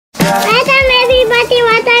Welcome everybody,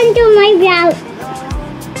 welcome to my vlog.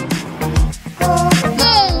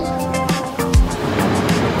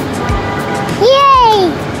 Yay!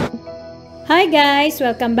 Hi guys!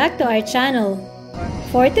 Welcome back to our channel.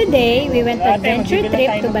 For today, we went adventure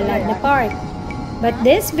trip to Baladna Park. But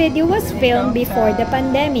this video was filmed before the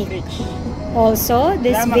pandemic. Also,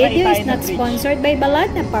 this video is not sponsored by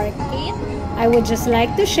Baladna Park. I would just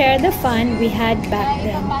like to share the fun we had back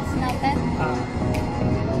then.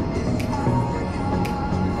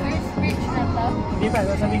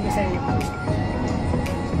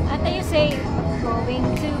 Ate, you say, going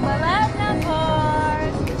to Baladna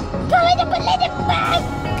Park. Going to Baladna Park!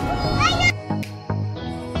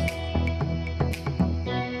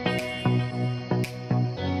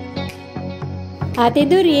 Ate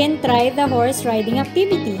Doreen tried the horse riding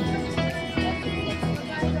activity.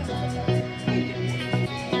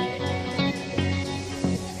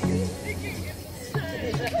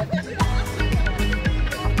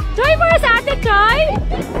 Joy for us, Ate Joy!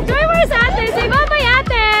 Joy for us, Ate! Say bye-bye,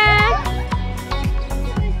 Ate!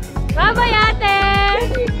 Bye-bye, Ate!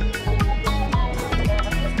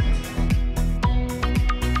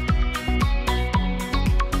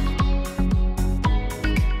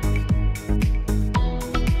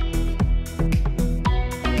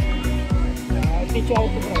 Teach you how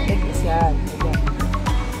to protect this yan.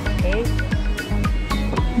 Okay?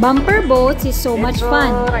 Bumper boats is so much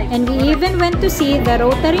fun, and we even went to see the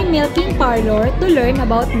rotary milking parlor to learn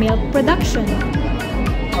about milk production.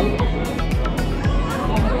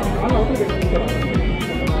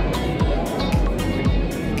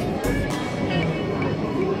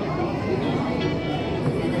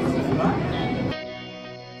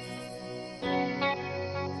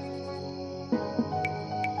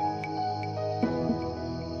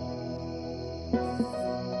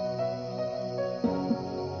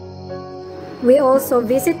 We also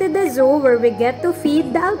visited the zoo where we get to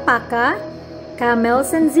feed the alpaca,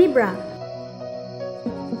 camels, and zebra.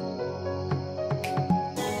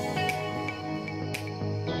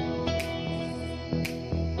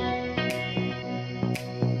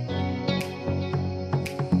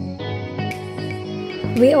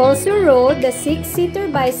 We also rode the 6-seater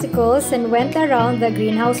bicycles and went around the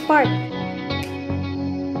greenhouse park.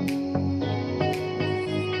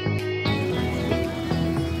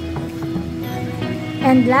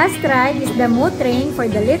 And last ride is the moo train for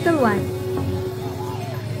the little one.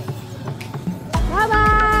 Bye-bye!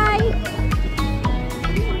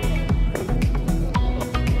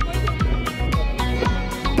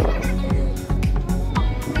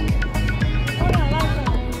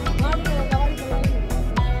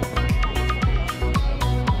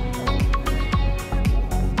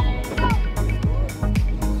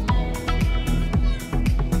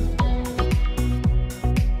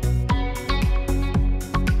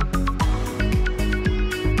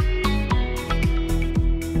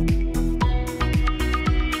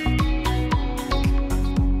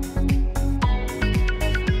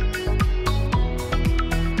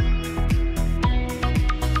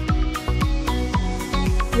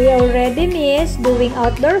 We already miss doing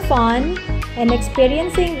outdoor fun and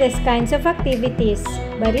experiencing these kinds of activities,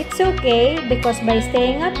 but it's okay because by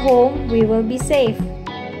staying at home, we will be safe.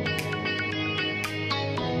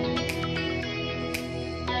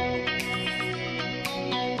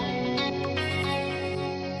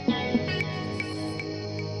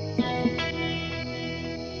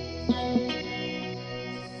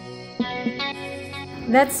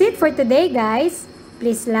 That's it for today, guys.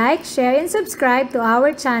 Please like, share, and subscribe to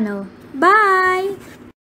our channel. Bye!